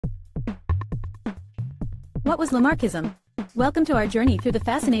What was Lamarckism? Welcome to our journey through the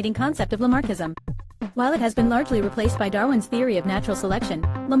fascinating concept of Lamarckism. While it has been largely replaced by Darwin's theory of natural selection,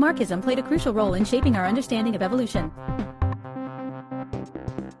 Lamarckism played a crucial role in shaping our understanding of evolution.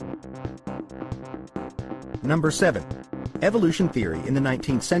 Number 7. Evolution theory in the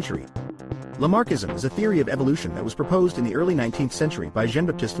 19th century. Lamarckism is a theory of evolution that was proposed in the early 19th century by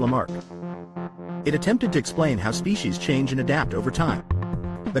Jean-Baptiste Lamarck. It attempted to explain how species change and adapt over time.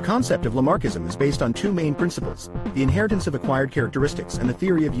 The concept of Lamarckism is based on two main principles: the inheritance of acquired characteristics and the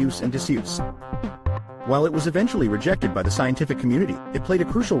theory of use and disuse. While it was eventually rejected by the scientific community, it played a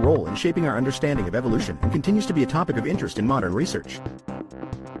crucial role in shaping our understanding of evolution and continues to be a topic of interest in modern research.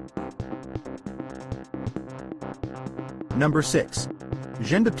 Number 6.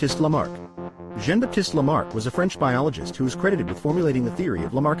 Jean-Baptiste Lamarck. Jean-Baptiste Lamarck was a French biologist who is credited with formulating the theory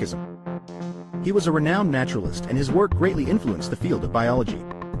of Lamarckism. He was a renowned naturalist, and his work greatly influenced the field of biology.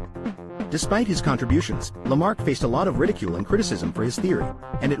 Despite his contributions, Lamarck faced a lot of ridicule and criticism for his theory,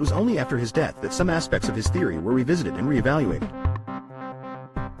 and it was only after his death that some aspects of his theory were revisited and reevaluated.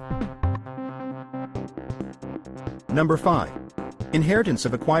 Number 5. Inheritance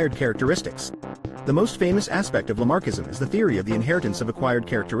of acquired characteristics. The most famous aspect of Lamarckism is the theory of the inheritance of acquired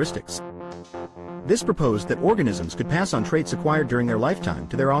characteristics. This proposed that organisms could pass on traits acquired during their lifetime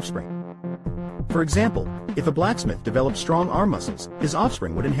to their offspring. For example, if a blacksmith developed strong arm muscles, his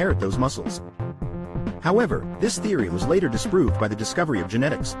offspring would inherit those muscles. However, this theory was later disproved by the discovery of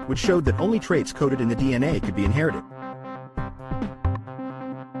genetics, which showed that only traits coded in the DNA could be inherited.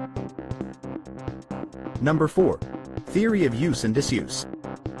 Number 4. Theory of use and disuse.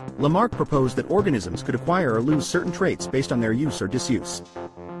 Lamarck proposed that organisms could acquire or lose certain traits based on their use or disuse.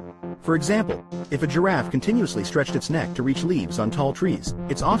 For example, if a giraffe continuously stretched its neck to reach leaves on tall trees,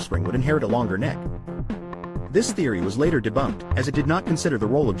 its offspring would inherit a longer neck. This theory was later debunked, as it did not consider the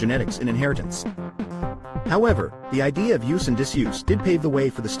role of genetics in inheritance. However, the idea of use and disuse did pave the way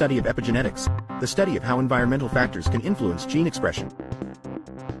for the study of epigenetics, the study of how environmental factors can influence gene expression.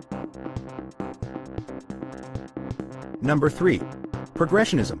 Number 3.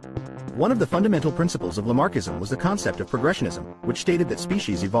 Progressionism. One of the fundamental principles of Lamarckism was the concept of progressionism, which stated that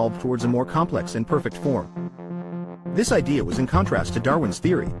species evolved towards a more complex and perfect form. This idea was in contrast to Darwin's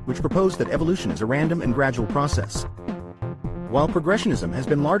theory, which proposed that evolution is a random and gradual process. While progressionism has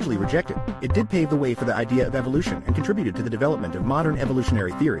been largely rejected, it did pave the way for the idea of evolution and contributed to the development of modern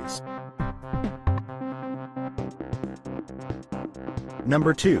evolutionary theories.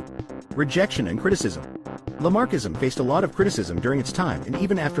 Number 2. Rejection and criticism. Lamarckism faced a lot of criticism during its time and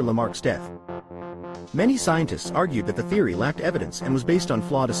even after Lamarck's death. Many scientists argued that the theory lacked evidence and was based on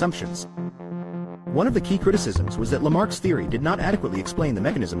flawed assumptions. One of the key criticisms was that Lamarck's theory did not adequately explain the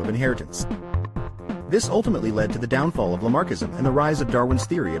mechanism of inheritance. This ultimately led to the downfall of Lamarckism and the rise of Darwin's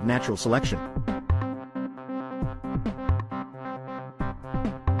theory of natural selection.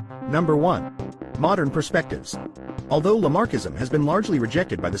 Number 1. Modern perspectives. Although Lamarckism has been largely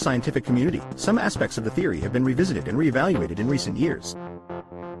rejected by the scientific community, some aspects of the theory have been revisited and reevaluated in recent years.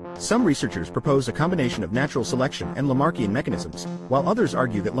 Some researchers propose a combination of natural selection and Lamarckian mechanisms, while others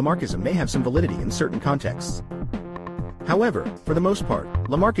argue that Lamarckism may have some validity in certain contexts. However, for the most part,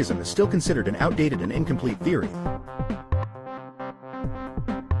 Lamarckism is still considered an outdated and incomplete theory.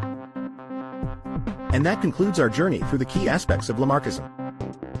 And that concludes our journey through the key aspects of Lamarckism.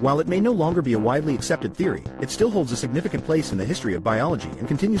 While it may no longer be a widely accepted theory, it still holds a significant place in the history of biology and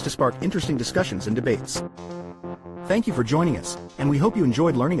continues to spark interesting discussions and debates. Thank you for joining us, and we hope you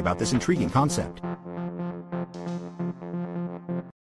enjoyed learning about this intriguing concept.